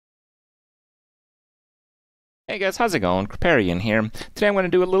Hey guys, how's it going? Kripparrian here. Today I'm going to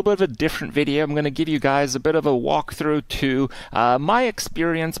do a little bit of a different video. I'm going to give you guys a bit of a walkthrough to my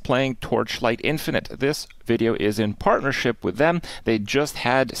experience playing Torchlight Infinite. This video is in partnership with them. They just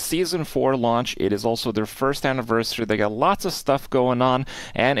had Season 4 launch. It is also their first anniversary. They got lots of stuff going on,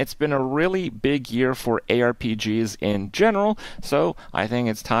 and it's been a really big year for ARPGs in general, so I think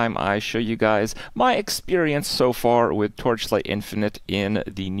it's time I show you guys my experience so far with Torchlight Infinite in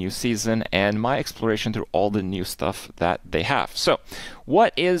the new season and my exploration through all the new stuff that they have. So,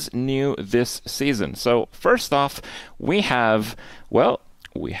 what is new this season? So, first off, we have a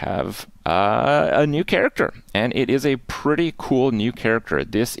new character, and it is a pretty cool new character.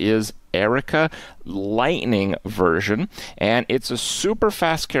 This is Erica Lightning version, and it's a super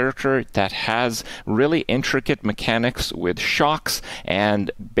fast character that has really intricate mechanics with shocks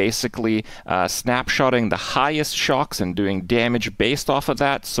and basically snapshotting the highest shocks and doing damage based off of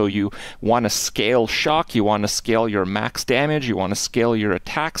that. So you want to scale shock, you want to scale your max damage, you want to scale your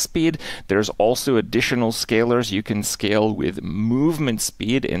attack speed. There's also additional scalers you can scale with movement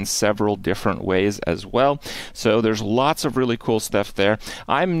speed in several different ways as well. So there's lots of really cool stuff there.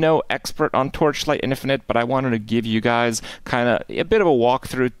 I'm no expert on Torchlight Infinite, but I wanted to give you guys kind of a bit of a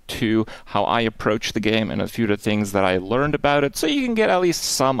walkthrough to how I approach the game and a few of the things that I learned about it, so you can get at least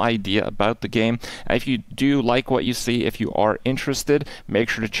some idea about the game. If you do like what you see, if you are interested, make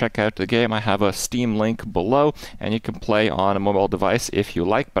sure to check out the game. I have a Steam link below, and you can play on a mobile device if you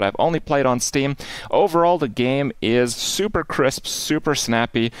like, but I've only played on Steam. Overall, the game is super crisp, super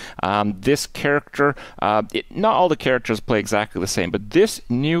snappy. This character, not all the characters play exactly the same, but this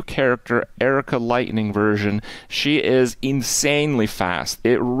new character, Erica Lightning version, she is insanely fast.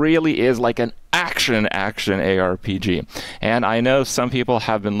 It really is like an action ARPG, and I know some people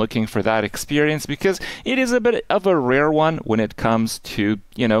have been looking for that experience because it is a bit of a rare one when it comes to,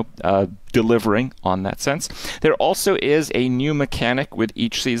 delivering on that sense. There also is a new mechanic with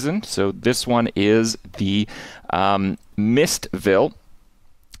each season. So this one is the Mistville.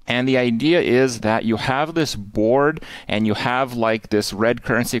 And the idea is that you have this board and you have like this red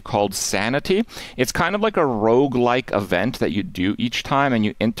currency called sanity. It's kind of like a roguelike event that you do each time, and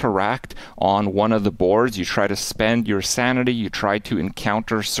you interact on one of the boards. You try to spend your sanity, you try to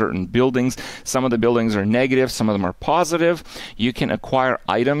encounter certain buildings. Some of the buildings are negative, some of them are positive. You can acquire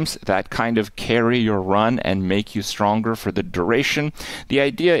items that kind of carry your run and make you stronger for the duration. The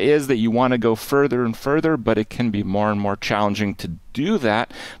idea is that you want to go further and further, but it can be more and more challenging to do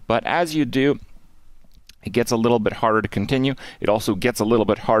that. But as you do, it gets a little bit harder to continue. It also gets a little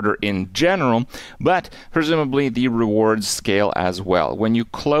bit harder in general, but presumably the rewards scale as well. When you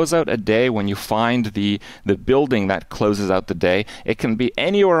close out a day, when you find the building that closes out the day, it can be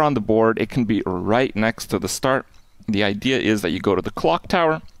anywhere on the board. It can be right next to the start. The idea is that you go to the clock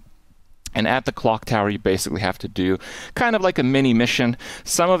tower, and at the clock tower, you basically have to do kind of like a mini mission.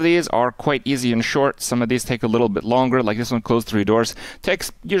 Some of these are quite easy and short. Some of these take a little bit longer, like this one, close 3 doors.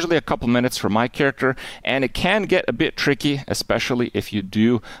 Takes usually a couple minutes for my character, and it can get a bit tricky, especially if you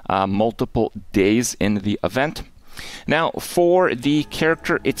do multiple days in the event. Now, for the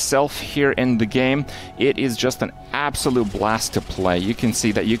character itself here in the game, it is just an absolute blast to play. You can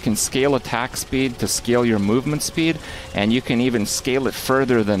see that you can scale attack speed to scale your movement speed, and you can even scale it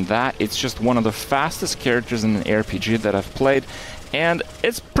further than that. It's just one of the fastest characters in an RPG that I've played, and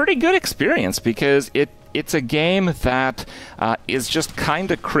it's a pretty good experience because it's a game that is just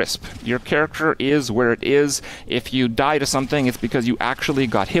kind of crisp. Your character is where it is. If you die to something, it's because you actually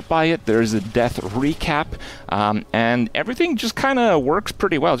got hit by it. There's a death recap, and everything just kind of works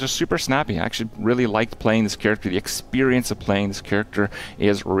pretty well. Just super snappy. I actually really liked playing this character. The experience of playing this character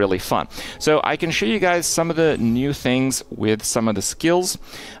is really fun. So I can show you guys some of the new things with some of the skills.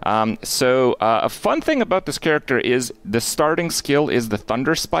 A fun thing about this character is the starting skill is the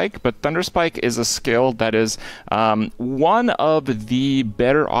Thunder Spike, but Thunder Spike is a skill that is one of the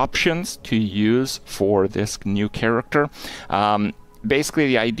better options to use for this new character. Basically,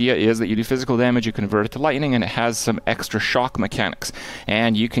 the idea is that you do physical damage, you convert it to lightning, and it has some extra shock mechanics.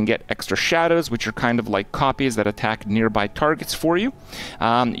 And you can get extra shadows, which are kind of like copies that attack nearby targets for you.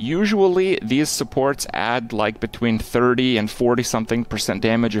 Usually, these supports add like between 30 and 40-something%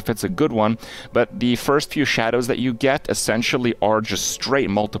 damage if it's a good one. But the first few shadows that you get essentially are just straight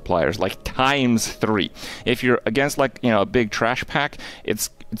multipliers, like ×3. If you're against like, a big trash pack,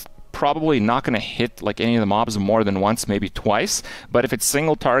 it's probably not going to hit like any of the mobs more than once, maybe twice. But if it's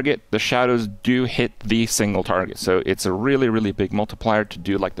single target, the shadows do hit the single target. So it's a really, really big multiplier to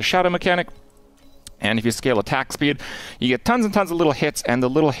do like the shadow mechanic. And if you scale attack speed, you get tons and tons of little hits, and the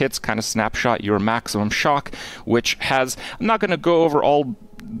little hits kind of snapshot your maximum shock, which has, I'm not going to go over all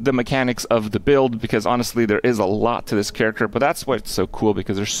the mechanics of the build, because honestly there is a lot to this character, but that's what's so cool,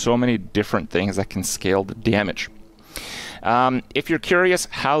 because there's so many different things that can scale the damage. If you're curious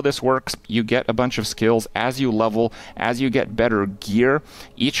how this works, you get a bunch of skills as you level, as you get better gear.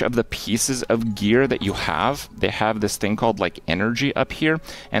 Each of the pieces of gear that you have, they have this thing called like energy up here,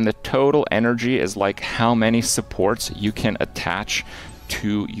 and the total energy is like how many supports you can attach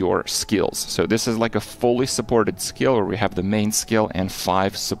to your skills. So this is like a fully supported skill where we have the main skill and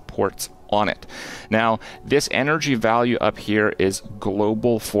 5 supports on it. Now, this energy value up here is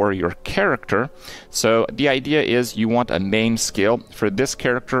global for your character. So the idea is you want a main skill. For this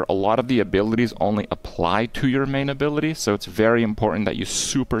character, a lot of the abilities only apply to your main ability, so it's very important that you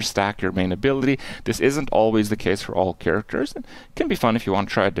super stack your main ability. This isn't always the case for all characters. It can be fun if you want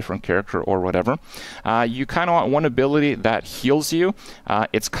to try a different character or whatever. You kind of want one ability that heals you.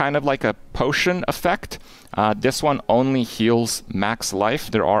 It's kind of like a potion effect. This one only heals max life.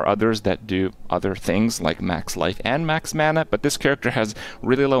 There are others that do other things like max life and max mana, but this character has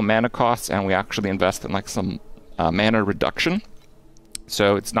really low mana costs, and we actually invest in like some mana reduction.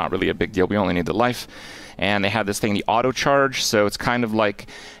 So it's not really a big deal. We only need the life. And they have this thing, the auto charge, so it's kind of like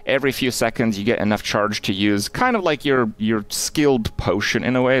every few seconds you get enough charge to use, kind of like your skilled potion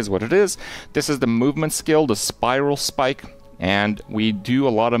in a way is what it is. This is the movement skill, the spiral spike. And we do a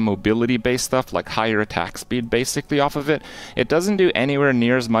lot of mobility-based stuff, like higher attack speed, basically, off of it. It doesn't do anywhere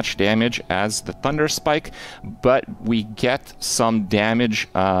near as much damage as the Thunder Spike, but we get some damage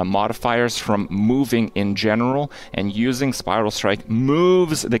modifiers from moving in general, and using Spiral Strike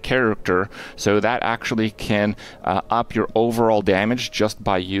moves the character, so that actually can up your overall damage just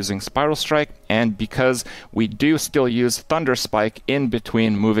by using Spiral Strike. And because we do still use Thunder Spike in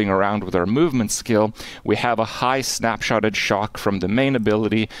between moving around with our movement skill, we have a high snapshotted shock from the main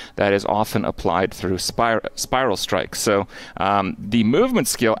ability that is often applied through Spiral Strike. So the movement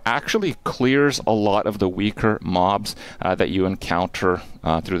skill actually clears a lot of the weaker mobs that you encounter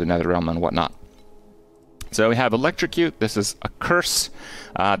through the Netherrealm and whatnot. So we have Electrocute. This is a curse.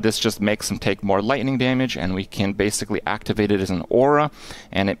 This just makes them take more lightning damage, and we can basically activate it as an aura,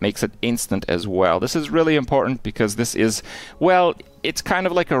 and it makes it instant as well. This is really important because this is, well, it's kind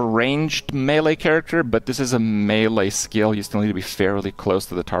of like a ranged melee character, but this is a melee skill. You still need to be fairly close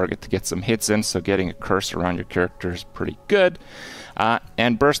to the target to get some hits in, so getting a curse around your character is pretty good.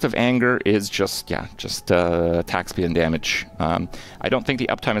 And Burst of Anger is just attack speed and damage. I don't think the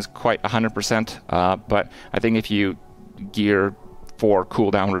uptime is quite 100%, but I think if you gear for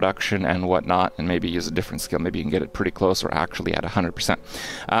cooldown reduction and whatnot, and maybe use a different skill, maybe you can get it pretty close or actually at 100%.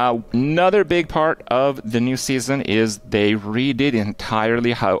 Another big part of the new season is they redid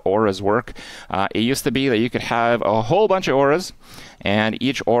entirely how auras work. It used to be that you could have a whole bunch of auras, and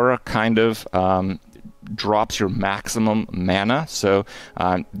each aura kind of drops your maximum mana, so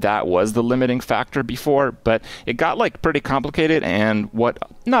that was the limiting factor before, but it got like pretty complicated, and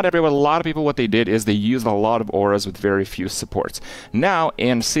not everyone, a lot of people, what they did is they used a lot of auras with very few supports. Now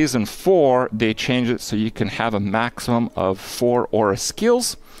in Season 4 they changed it so you can have a maximum of 4 aura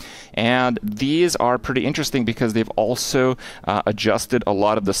skills. And these are pretty interesting because they've also adjusted a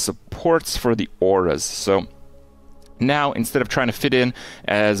lot of the supports for the auras. So now, instead of trying to fit in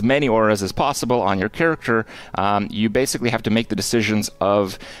as many auras as possible on your character, you basically have to make the decisions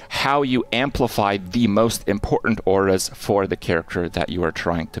of how you amplify the most important auras for the character that you are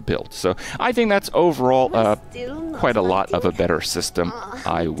trying to build. So I think that's overall quite a lot of a better system,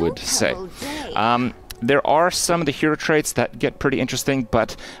 I would say. There are some of the hero traits that get pretty interesting,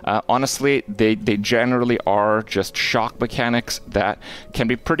 but honestly, they generally are just shock mechanics that can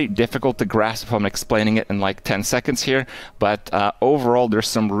be pretty difficult to grasp if I'm explaining it in like 10 seconds here. But overall, there's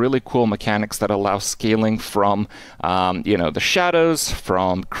some really cool mechanics that allow scaling from, the shadows,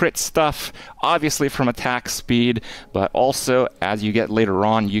 from crit stuff, obviously from attack speed, but also as you get later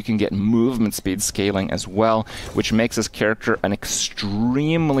on, you can get movement speed scaling as well, which makes this character an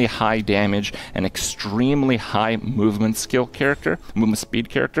extremely high damage and extremely high movement speed character.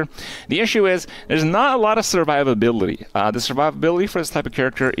 The issue is there's not a lot of survivability. The survivability for this type of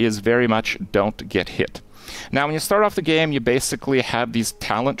character is very much don't get hit. Now, when you start off the game, you basically have these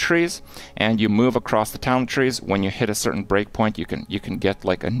talent trees, and you move across the talent trees. When you hit a certain breakpoint, you can get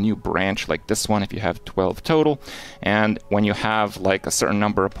like a new branch like this one if you have 12 total. And when you have like a certain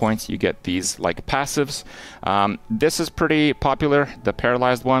number of points, you get these like passives. This is pretty popular, the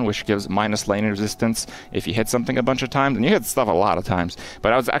paralyzed one, which gives minus lane resistance if you hit something a bunch of times, and you hit stuff a lot of times.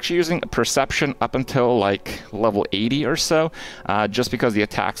 But I was actually using perception up until like level 80 or so, just because the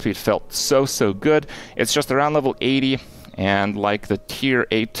attack speed felt so good. It's just around level 80, and like the tier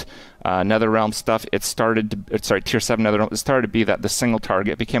 8 Netherrealm stuff, it started to, sorry, tier 7 Netherrealm, it started to be that the single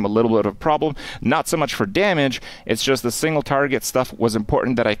target became a little bit of a problem. Not so much for damage, it's just the single target stuff was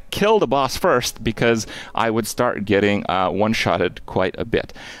important that I kill the boss first, because I would start getting one-shotted quite a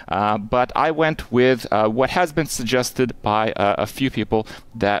bit. But I went with what has been suggested by a few people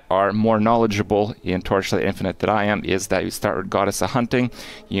that are more knowledgeable in Torchlight Infinite than I am, is that you start with Goddess of Hunting.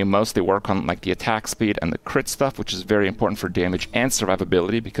 You mostly work on like the attack speed and the crit stuff, which is very important for damage and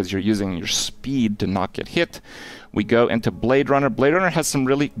survivability, because you're using your speed to not get hit. We go into Blade Runner. Blade Runner has some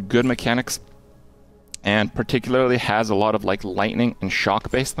really good mechanics, and particularly has a lot of like lightning and shock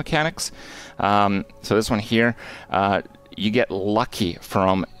based mechanics. So this one here, you get lucky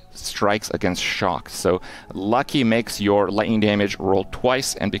from strikes against shock. So lucky makes your lightning damage roll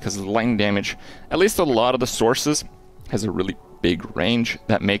twice, and because of the lightning damage, at least a lot of the sources has a really big range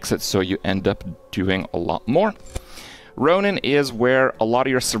that makes it so you end up doing a lot more. Ronin is where a lot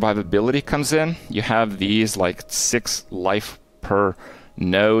of your survivability comes in. You have these like 6 life per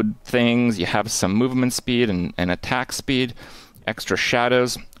node things. You have some movement speed and attack speed, extra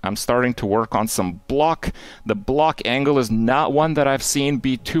shadows. I'm starting to work on some block. The block angle is not one that I've seen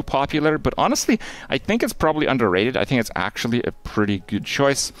be too popular, but honestly, I think it's probably underrated. I think it's actually a pretty good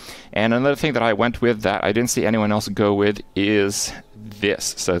choice. And another thing that I went with that I didn't see anyone else go with is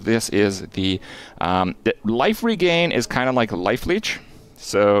this. So this is the life regain is kind of like a life leech.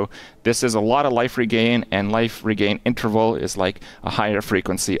 So this is a lot of life regain, and life regain interval is like a higher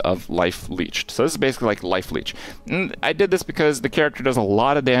frequency of life leached. So this is basically like life leech. And I did this because the character does a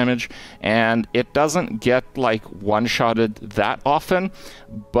lot of damage, and it doesn't get like one-shotted that often,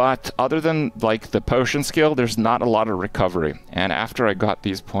 but other than like the potion skill, there's not a lot of recovery. And after I got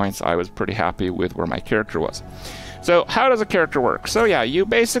these points, I was pretty happy with where my character was. So how does a character work? So yeah, you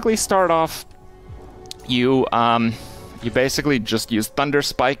basically start off, you basically just use Thunder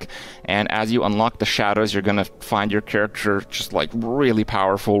Spike, and as you unlock the shadows, you're gonna find your character just like really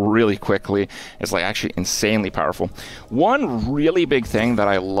powerful really quickly. It's like actually insanely powerful. One really big thing that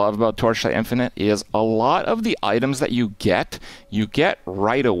I love about Torchlight Infinite is a lot of the items that you get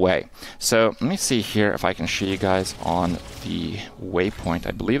right away. So let me see here if I can show you guys on the waypoint.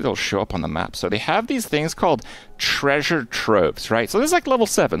 I believe they'll show up on the map. So they have these things called treasure troves, right? So this is like level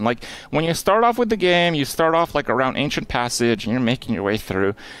 7. Like when you start off with the game, you start off like around Ancient Passage and you're making your way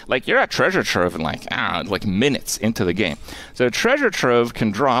through. Like you're at treasure trove in like minutes into the game. So treasure trove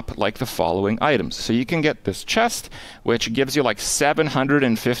can drop like the following items. So you can get this chest, which gives you like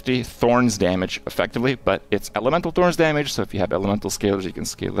 750 thorns damage effectively, but it's elemental thorns damage. So if you have elemental scalers, you can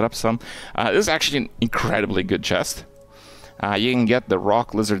scale it up some. This is actually an incredibly good chest. You can get the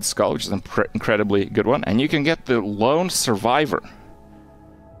Rock Lizard Skull, which is an incredibly good one, and you can get the Lone Survivor.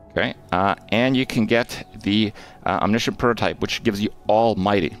 Okay, and you can get the Omniscient Prototype, which gives you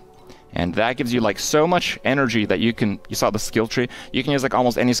Almighty. And that gives you like so much energy that you saw the skill tree, you can use like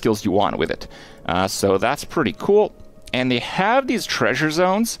almost any skills you want with it. So that's pretty cool. And they have these treasure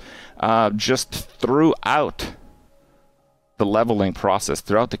zones just throughout the leveling process,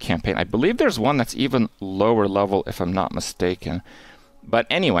 throughout the campaign. I believe there's one that's even lower level if I'm not mistaken. But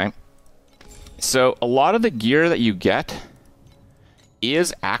anyway, so a lot of the gear that you get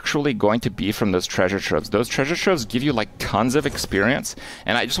is actually going to be from those treasure troves. Those treasure troves give you like tons of experience.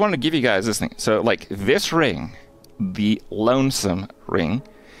 And I just wanted to give you guys this thing. So like this ring, the Lonesome Ring,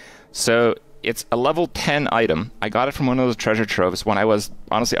 so it's a level 10 item. I got it from one of those treasure troves when I was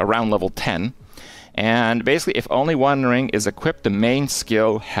honestly around level 10. And basically, if only one ring is equipped, the main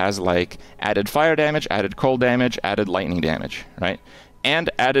skill has like added fire damage, added cold damage, added lightning damage, right? And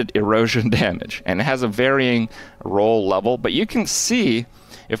added erosion damage. And it has a varying roll level. But you can see,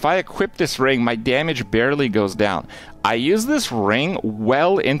 if I equip this ring, my damage barely goes down. I use this ring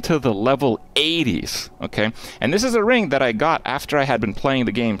well into the level 80s, okay? And this is a ring that I got after I had been playing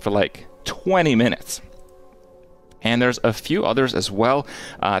the game for like 20 minutes. And there's a few others as well.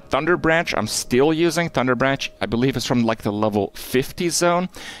 Thunder Branch, I'm still using. Thunder Branch, I believe, is from like the level 50 zone.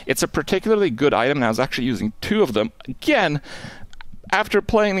 It's a particularly good item, and I was actually using 2 of them. Again, after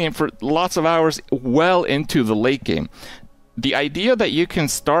playing the game for lots of hours, well into the late game. The idea that you can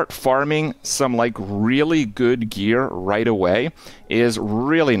start farming some like really good gear right away is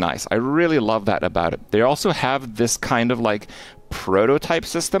really nice. I really love that about it. They also have this kind of like prototype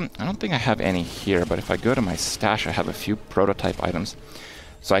system. I don't think I have any here, but if I go to my stash, I have a few prototype items.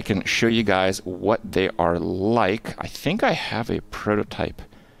 So I can show you guys what they are like. I think I have a prototype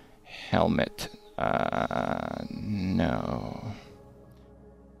helmet. No.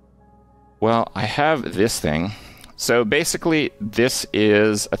 Well, I have this thing. So basically, this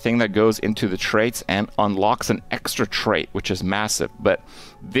is a thing that goes into the traits and unlocks an extra trait, which is massive. But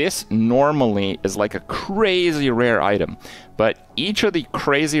this normally is like a crazy rare item. But each of the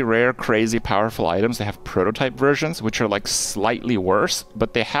crazy rare, crazy powerful items, they have prototype versions, which are like slightly worse,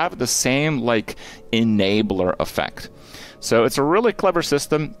 but they have the same like enabler effect. So it's a really clever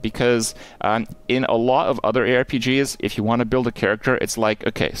system because in a lot of other ARPGs, if you want to build a character, it's like,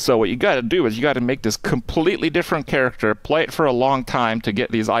 okay, so what you got to do is you got to make this completely different character, play it for a long time to get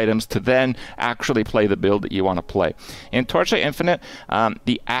these items, to then actually play the build that you want to play. In Torchlight Infinite,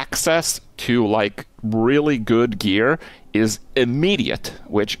 the access to like really good gear is immediate,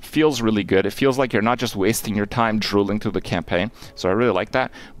 which feels really good. It feels like you're not just wasting your time drooling through the campaign, so I really like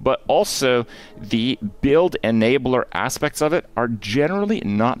that. But also, the build enabler aspects of it are generally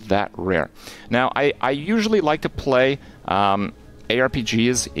not that rare. Now, I usually like to play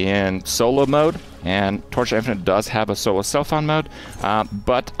ARPGs in solo mode, and Torchlight Infinite does have a solo self-found mode,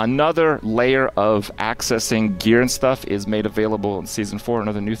 but another layer of accessing gear and stuff is made available in Season 4.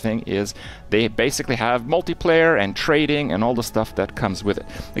 Another new thing is they basically have multiplayer and trading and all the stuff that comes with it.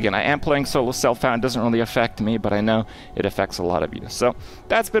 Again, I am playing solo self-found, doesn't really affect me, but I know it affects a lot of you. So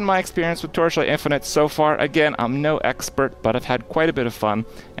that's been my experience with Torchlight Infinite so far. Again, I'm no expert, but I've had quite a bit of fun,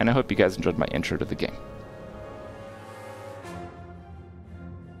 and I hope you guys enjoyed my intro to the game.